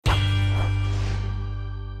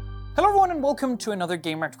everyone and welcome to another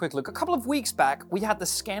GameRacked Quick Look. A couple of weeks back, we had the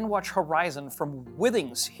ScanWatch Horizon from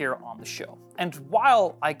Withings here on the show. And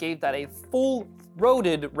while I gave that a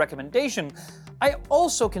full-throated recommendation, I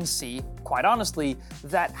also can see, quite honestly,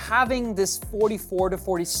 that having this 44 to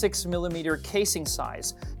 46 millimeter casing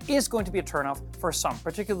size is going to be a turnoff for some,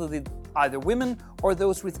 particularly either women or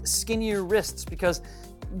those with skinnier wrists, because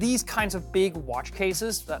these kinds of big watch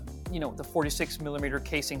cases, that, you know, the 46 millimeter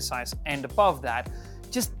casing size and above that,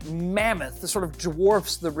 just mammoth, sort of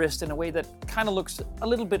dwarfs the wrist in a way that kind of looks a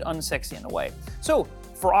little bit unsexy in a way. So,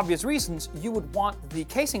 for obvious reasons, you would want the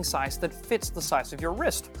casing size that fits the size of your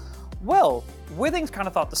wrist. Well, Withings kind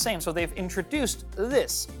of thought the same, so they've introduced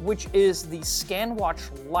this, which is the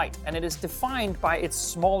ScanWatch Lite, and it is defined by its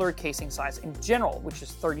smaller casing size in general, which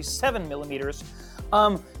is 37 millimeters.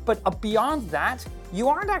 But beyond that, you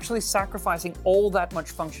aren't actually sacrificing all that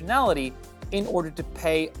much functionality in order to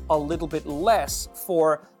pay a little bit less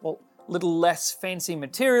for, well, little less fancy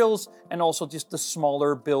materials and also just the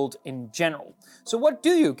smaller build in general. So what do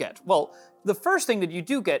you get? Well, the first thing that you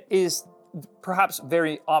do get is perhaps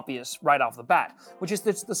very obvious right off the bat, which is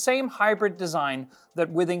it's the same hybrid design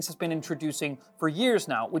that Withings has been introducing for years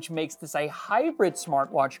now, which makes this a hybrid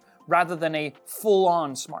smartwatch rather than a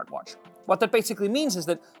full-on smartwatch. What that basically means is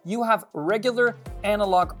that you have regular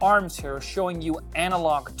analog arms here showing you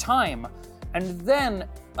analog time, and then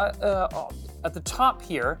at the top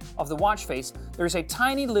here of the watch face, there's a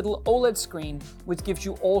tiny little OLED screen which gives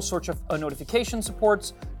you all sorts of notification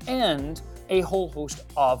supports and a whole host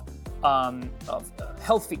of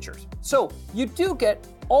health features. So you do get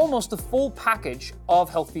almost the full package of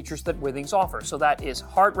health features that Withings offers. So that is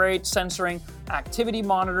heart rate censoring, activity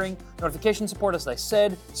monitoring, notification support, as I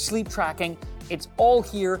said, sleep tracking. It's all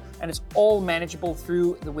here and it's all manageable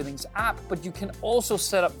through the Withings app, but you can also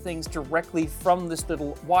set up things directly from this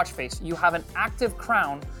little watch face. You have an active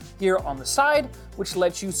crown here on the side, which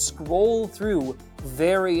lets you scroll through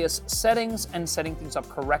various settings and setting things up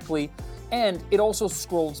correctly. And it also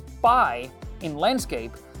scrolls by in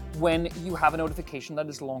landscape when you have a notification that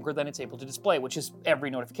is longer than it's able to display, which is every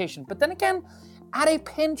notification. But then again, at a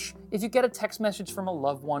pinch, if you get a text message from a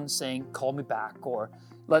loved one saying, call me back, or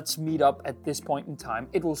let's meet up at this point in time,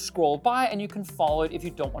 it will scroll by and you can follow it if you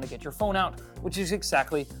don't want to get your phone out, which is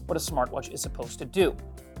exactly what a smartwatch is supposed to do.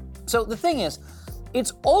 So the thing is,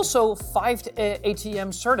 it's also 5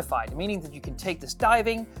 ATM certified, meaning that you can take this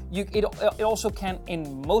diving. It also can,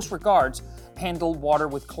 in most regards, handle water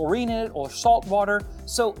with chlorine in it or salt water.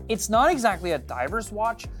 So it's not exactly a diver's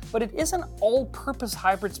watch, but it is an all-purpose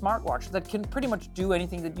hybrid smartwatch that can pretty much do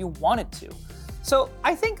anything that you want it to. So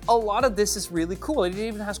I think a lot of this is really cool. It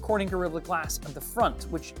even has Corning Gorilla Glass at the front,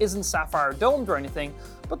 which isn't sapphire domed or anything,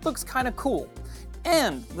 but looks kind of cool.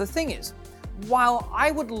 And the thing is, while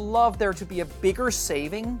I would love there to be a bigger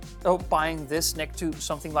saving of buying this next to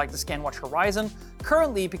something like the ScanWatch Horizon,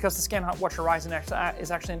 currently, because the ScanWatch Horizon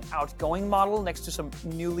is actually an outgoing model next to some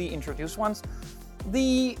newly introduced ones,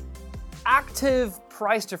 the active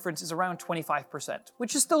price difference is around 25%,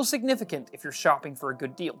 which is still significant if you're shopping for a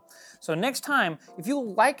good deal. So next time, if you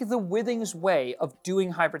like the Withings way of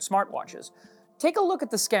doing hybrid smartwatches, take a look at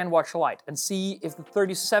the ScanWatch Lite and see if the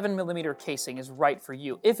 37 millimeter casing is right for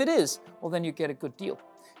you. If it is, well then you get a good deal.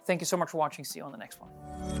 Thank you so much for watching. See you on the next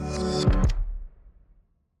one.